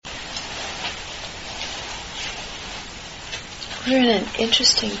We're in an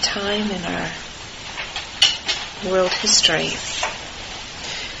interesting time in our world history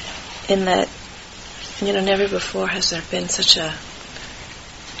in that, never before has there been such a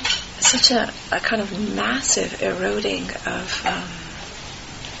kind of massive eroding of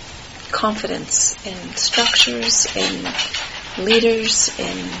confidence in structures, in leaders,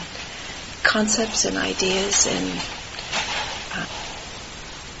 in concepts and ideas,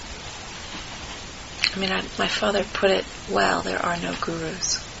 my father put it well, there are no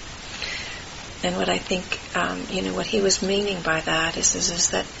gurus. And what I think, what he was meaning by that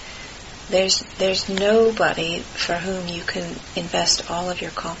is that there's nobody for whom you can invest all of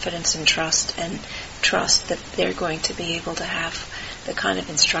your confidence and trust that they're going to be able to have the kind of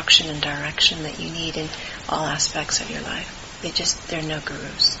instruction and direction that you need in all aspects of your life. They're no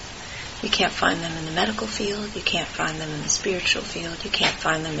gurus. You can't find them in the medical field, you can't find them in the spiritual field, you can't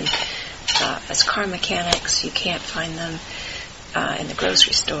find them as car mechanics, you can't find them in the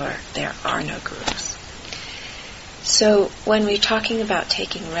grocery store. There are no gurus. So when we're talking about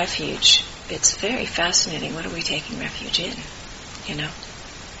taking refuge, it's very fascinating. What are we taking refuge in?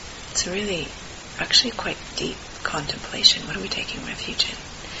 It's really actually quite deep contemplation. What are we taking refuge in?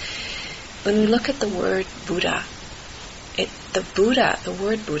 When we look at the word Buddha, the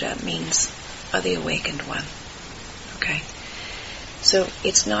word Buddha means the awakened one. Okay? So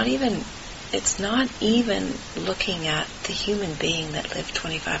it's not even looking at the human being that lived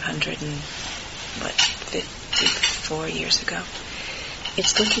 54 years ago.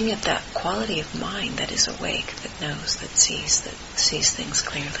 It's looking at that quality of mind that is awake, that knows, that sees things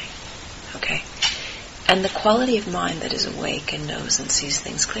clearly. Okay? And the quality of mind that is awake and knows and sees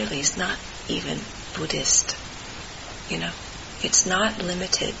things clearly is not even Buddhist. It's not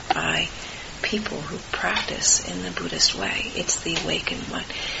limited by people who practice in the Buddhist way. It's the awakened one.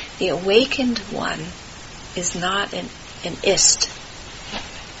 The awakened one is not an ist.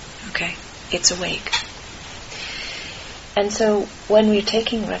 Okay? It's awake. And so when we're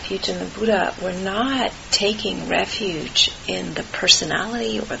taking refuge in the Buddha, we're not taking refuge in the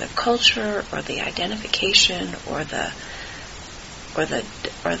personality or the culture or the identification or the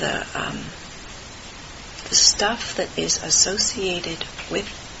stuff that is associated with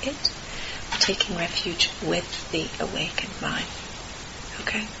it. We're taking refuge with the awakened mind.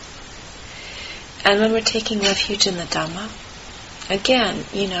 Okay? And when we're taking refuge in the Dhamma, again,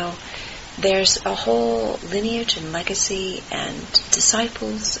 there's a whole lineage and legacy and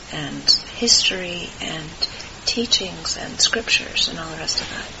disciples and history and teachings and scriptures and all the rest of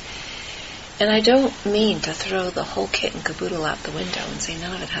that. And I don't mean to throw the whole kit and caboodle out the window and say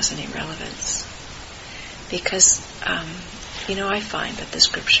none of it has any relevance. Because, I find that the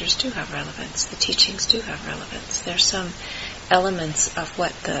scriptures do have relevance. The teachings do have relevance. There's some elements of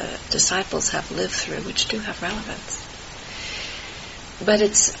what the disciples have lived through which do have relevance. But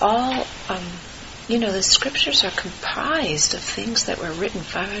it's all, the scriptures are comprised of things that were written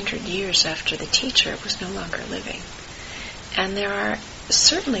 500 years after the teacher was no longer living. And there are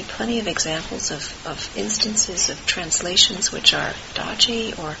certainly plenty of examples of instances of translations which are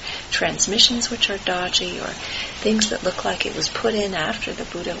dodgy, or transmissions which are dodgy, or things that look like it was put in after the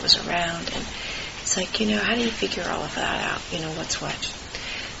Buddha was around. And it's like, how do you figure all of that out? What's what?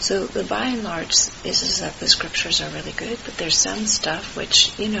 So the by and large is that the scriptures are really good, but there's some stuff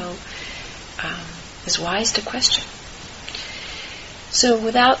which, is wise to question. So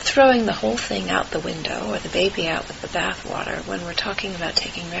without throwing the whole thing out the window or the baby out with the bathwater, when we're talking about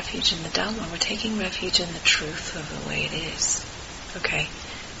taking refuge in the Dhamma, we're taking refuge in the truth of the way it is. Okay?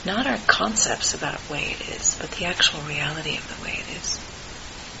 Not our concepts about the way it is, but the actual reality of the way it is.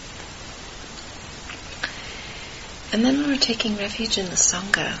 And then when we're taking refuge in the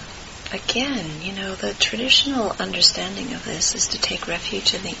Sangha, again, the traditional understanding of this is to take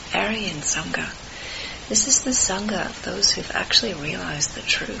refuge in the Aryan Sangha. This is the Sangha of those who've actually realized the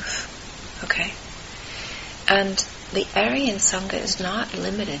truth. Okay? And the Aryan Sangha is not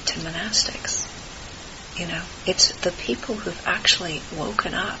limited to monastics. It's the people who've actually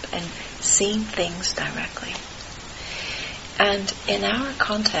woken up and seen things directly. And in our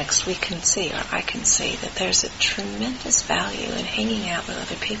context, we can see, or I can see, that there's a tremendous value in hanging out with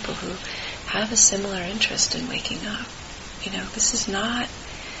other people who have a similar interest in waking up. This is not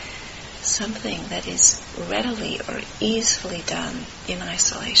something that is readily or easily done in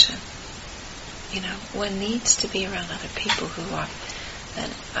isolation. One needs to be around other people who are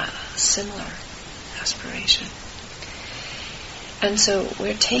a similar aspiration. And so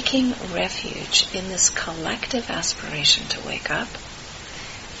we're taking refuge in this collective aspiration to wake up,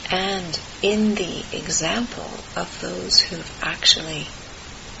 and in the example of those who've actually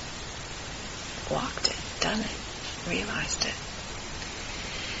walked it, done it, realized it.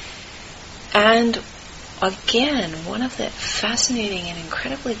 And again, one of the fascinating and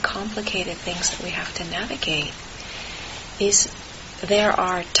incredibly complicated things that we have to navigate is there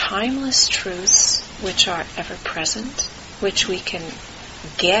are timeless truths which are ever present, which we can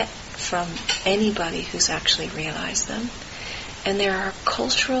get from anybody who's actually realized them. And there are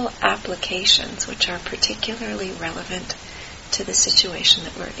cultural applications which are particularly relevant to the situation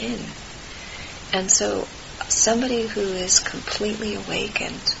that we're in. And so somebody who is completely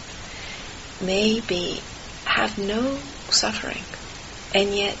awakened may have no suffering,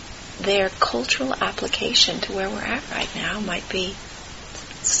 and yet their cultural application to where we're at right now might be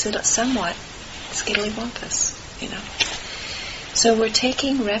somewhat skiddly-wampus, So we're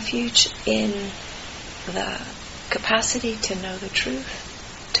taking refuge in the capacity to know the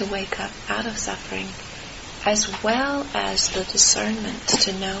truth, to wake up out of suffering, as well as the discernment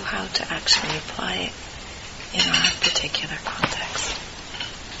to know how to actually apply it in our particular context.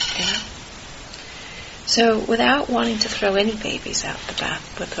 So without wanting to throw any babies out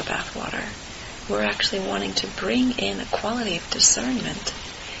with the bathwater, we're actually wanting to bring in a quality of discernment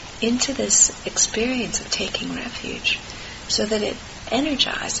into this experience of taking refuge so that it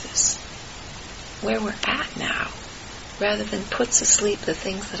energizes where we're at now rather than puts asleep the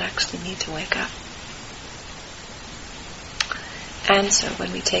things that actually need to wake up. And so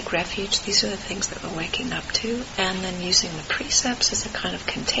when we take refuge, these are the things that we're waking up to, and then using the precepts as a kind of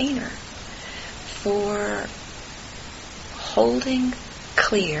container for holding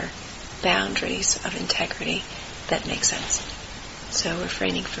clear boundaries of integrity that make sense. So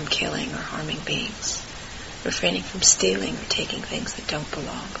refraining from killing or harming beings, refraining from stealing or taking things that don't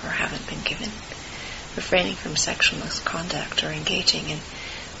belong or haven't been given, refraining from sexual misconduct or engaging in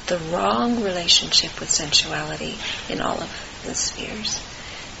the wrong relationship with sensuality in all of the spheres,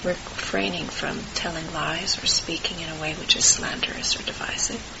 refraining from telling lies or speaking in a way which is slanderous or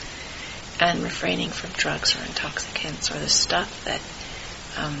divisive, and refraining from drugs or intoxicants or the stuff that,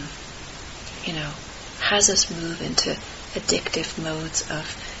 has us move into addictive modes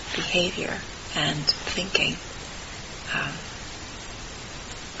of behavior and thinking,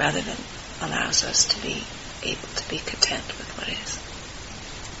 rather than allows us to be able to be content with what is.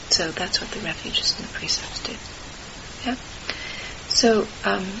 So that's what the refuges and the precepts do. Yeah. So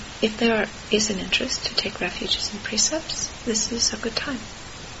if there is an interest to take refuges and precepts, this is a good time.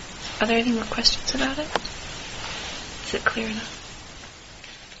 Are there any more questions about it? Is it clear enough?